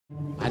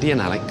Maddie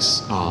and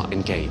Alex are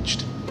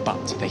engaged,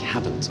 but they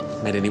haven't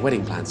made any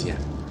wedding plans yet.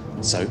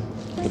 So,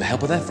 with the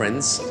help of their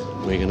friends,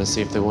 we're going to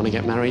see if they want to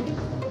get married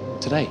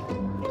today.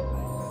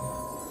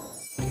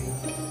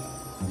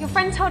 Your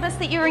friend told us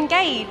that you're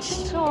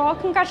engaged. Oh,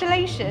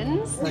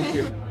 congratulations. Thank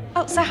you.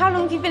 Oh, so how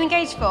long have you been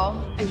engaged for?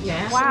 A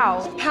year.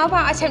 Wow. How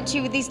about I tempt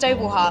you with these dough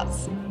ball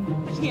hearts?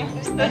 Yeah.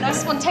 A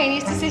nice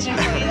spontaneous decision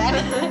for you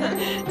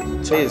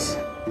then. Cheers.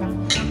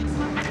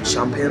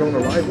 Champagne on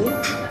arrival.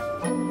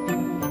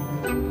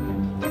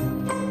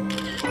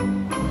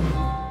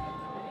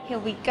 Here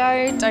we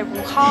go, dough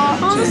ball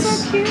hearts. Oh,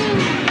 so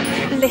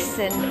cute.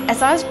 Listen,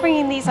 as I was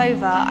bringing these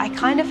over, I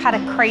kind of had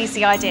a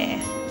crazy idea.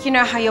 You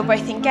know how you're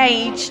both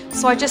engaged,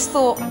 so I just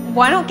thought,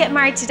 why not get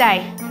married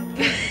today?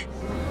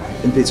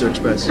 In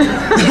PizzaExpress.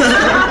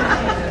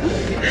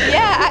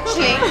 Yeah,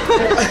 actually.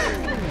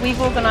 We've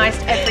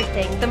organised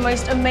everything. The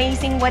most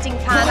amazing wedding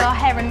planner,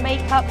 hair and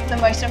makeup, the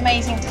most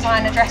amazing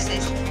designer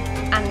dresses.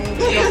 And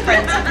your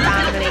friends and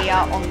family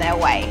are on their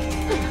way.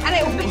 And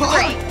it will be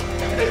great.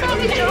 We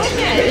can't enjoy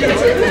it.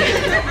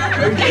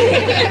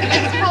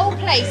 This whole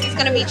place is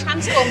going to be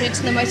transformed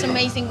into the most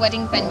amazing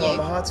wedding venue. Oh,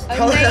 my heart's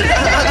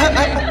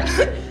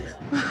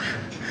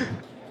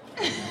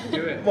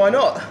Do it. Why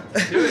not?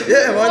 Do it.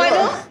 Yeah, why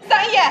not? Is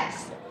that a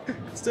yes?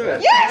 Let's do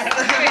it. Yes!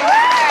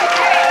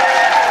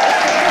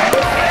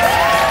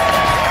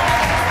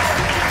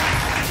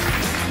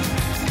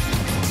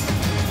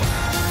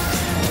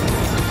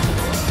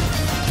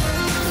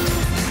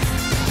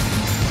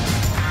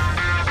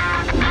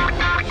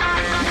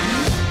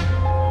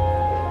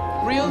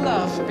 Real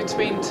love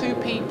between two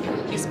people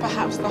is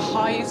perhaps the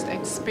highest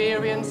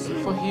experience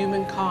for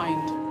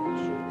humankind.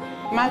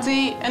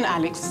 Maddie and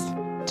Alex,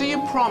 do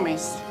you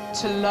promise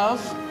to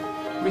love,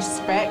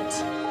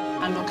 respect,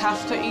 and look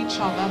after each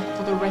other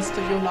for the rest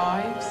of your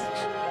lives?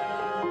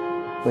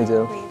 We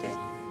do.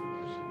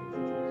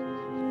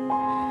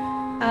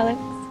 Alex,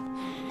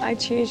 I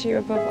choose you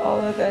above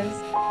all others.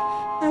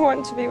 I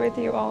want to be with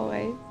you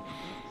always.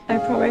 I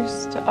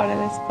promise to honour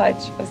this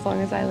pledge as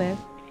long as I live.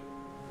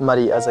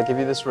 Maddie, as I give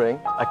you this ring,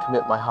 I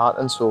commit my heart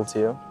and soul to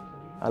you.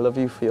 I love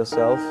you for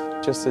yourself,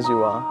 just as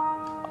you are.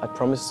 I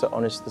promise to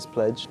honour this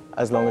pledge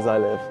as long as I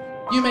live.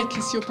 You may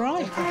kiss your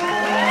bride.